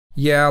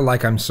Yeah,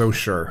 like I'm so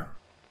sure.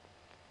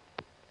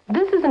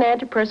 This is an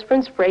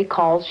antiperspirant spray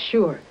called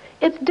Sure.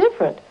 It's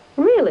different,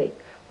 really.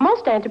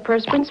 Most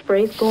antiperspirant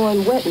sprays go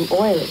on wet and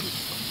oily,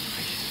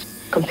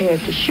 compared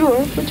to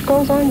Sure, which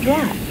goes on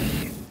dry.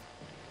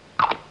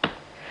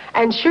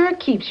 And Sure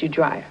keeps you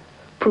drier.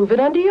 Prove it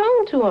under your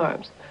own two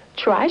arms.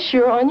 Try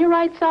Sure on your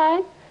right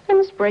side and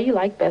the spray you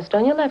like best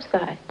on your left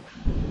side.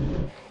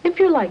 If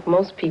you're like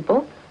most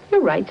people,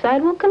 your right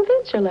side will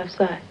convince your left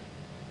side.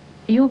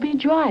 You'll be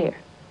drier.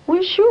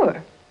 We're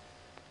sure.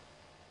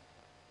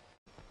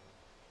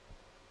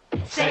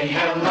 Say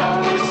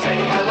hello, say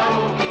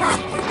hello.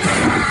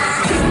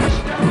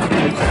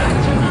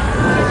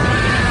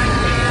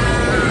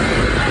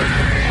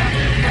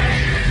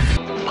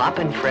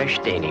 Poppin' fresh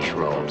Danish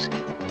rolls.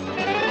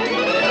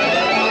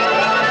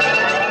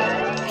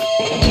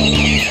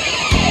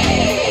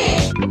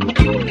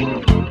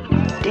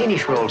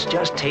 Danish rolls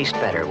just taste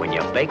better when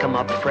you bake them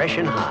up fresh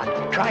and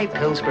hot. Try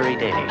Pillsbury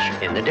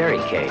Danish in the dairy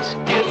case.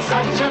 It's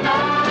such a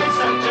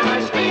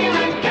nice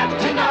feeling, get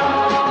to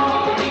know.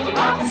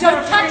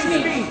 Don't touch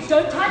me!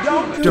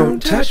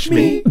 Don't touch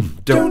me!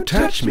 Don't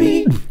touch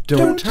me!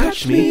 Don't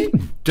touch me!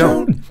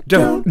 Don't touch me!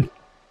 Don't!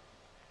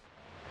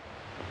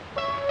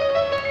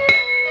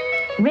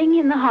 Ring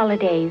in the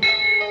holidays.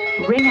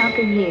 Ring out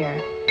the year.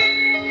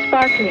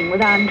 Sparkling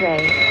with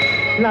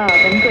Andre. Love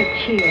and good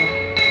cheer.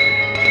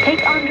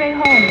 Take Andre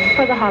home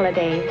for the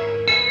holidays.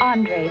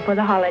 Andre for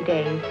the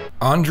holidays.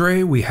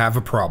 Andre, we have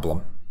a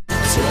problem.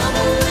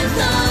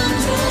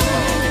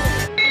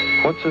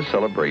 What's a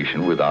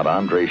celebration without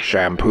Andre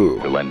Shampoo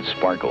to lend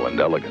sparkle and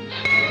elegance,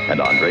 and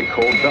Andre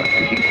Cold Duck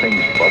to keep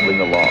things bubbling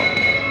along?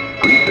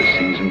 Greet the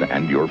season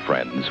and your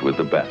friends with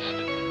the best.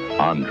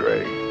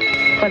 Andre.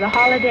 For the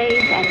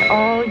holidays and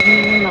all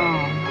year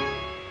long.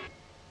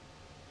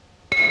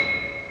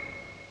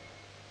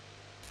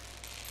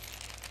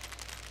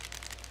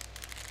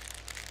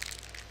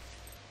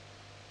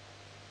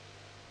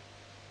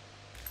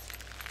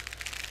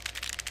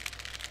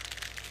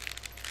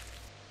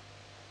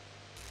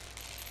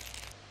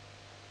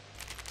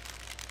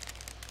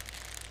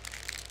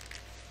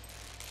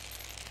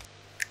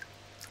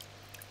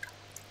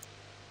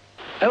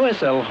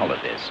 OSL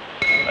Holidays,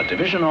 a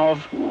division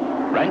of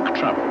Rank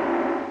Travel.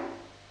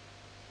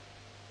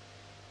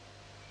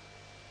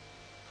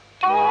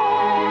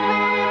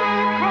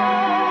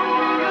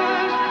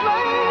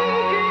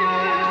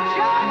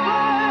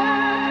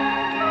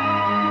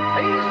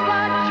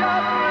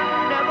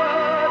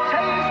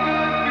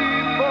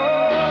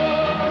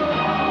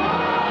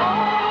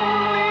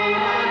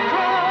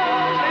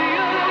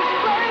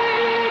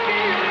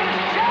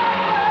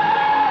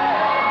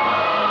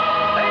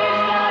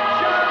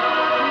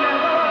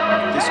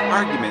 This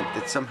argument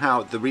that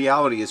somehow the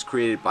reality is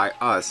created by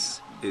us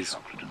is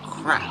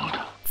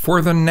crap.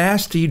 For the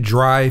nasty,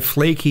 dry,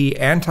 flaky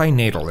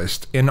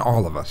antinatalist in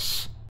all of us.